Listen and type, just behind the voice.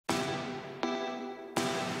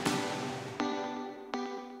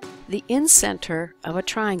The incenter of a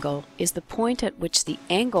triangle is the point at which the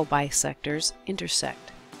angle bisectors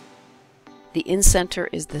intersect. The incenter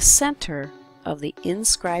is the center of the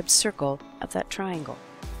inscribed circle of that triangle.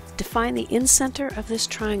 To find the incenter of this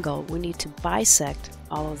triangle, we need to bisect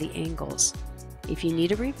all of the angles. If you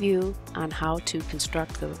need a review on how to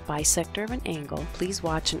construct the bisector of an angle, please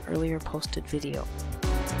watch an earlier posted video.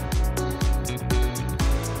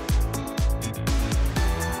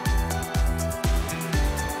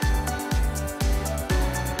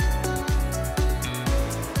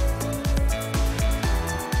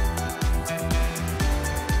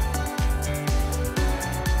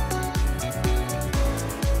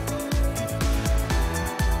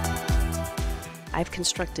 I've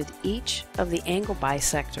constructed each of the angle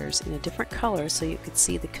bisectors in a different color so you could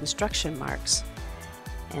see the construction marks.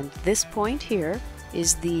 And this point here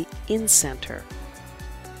is the incenter.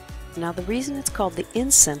 Now the reason it's called the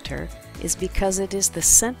incenter is because it is the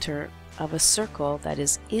center of a circle that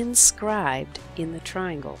is inscribed in the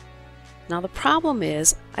triangle. Now the problem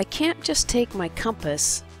is I can't just take my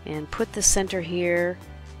compass and put the center here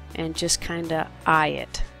and just kind of eye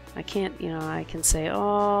it. I can't, I can say,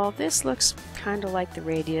 oh, this looks kind of like the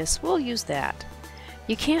radius, we'll use that.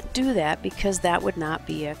 You can't do that because that would not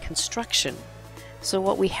be a construction. So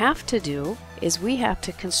what we have to do is we have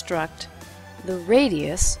to construct the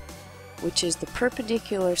radius, which is the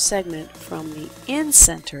perpendicular segment from the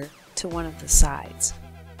incenter to one of the sides.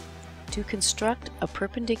 To construct a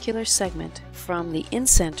perpendicular segment from the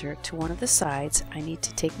incenter to one of the sides, I need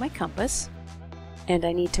to take my compass and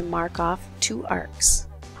I need to mark off two arcs.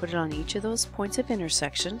 Put it on each of those points of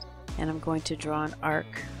intersection, and I'm going to draw an arc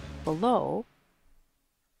below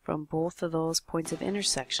from both of those points of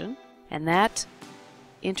intersection, and that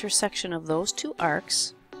intersection of those two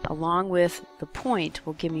arcs along with the point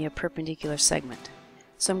will give me a perpendicular segment.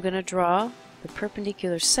 So I'm going to draw the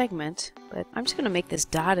perpendicular segment, but I'm just going to make this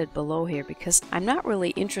dotted below here because I'm not really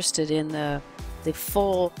interested in the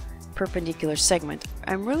full perpendicular segment.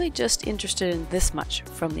 I'm really just interested in this much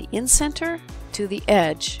from the incenter to the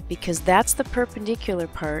edge because that's the perpendicular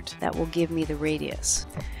part that will give me the radius.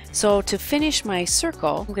 So to finish my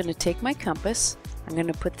circle, I'm going to take my compass, I'm going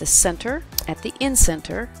to put the center at the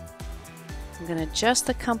incenter, I'm going to adjust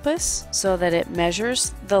the compass so that it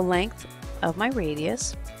measures the length of my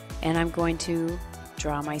radius, and I'm going to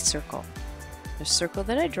draw my circle. The circle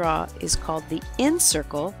that I draw is called the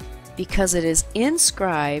incircle because it is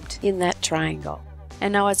inscribed in that triangle.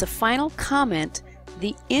 And now as a final comment,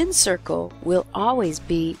 the incircle will always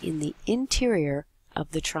be in the interior of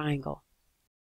the triangle.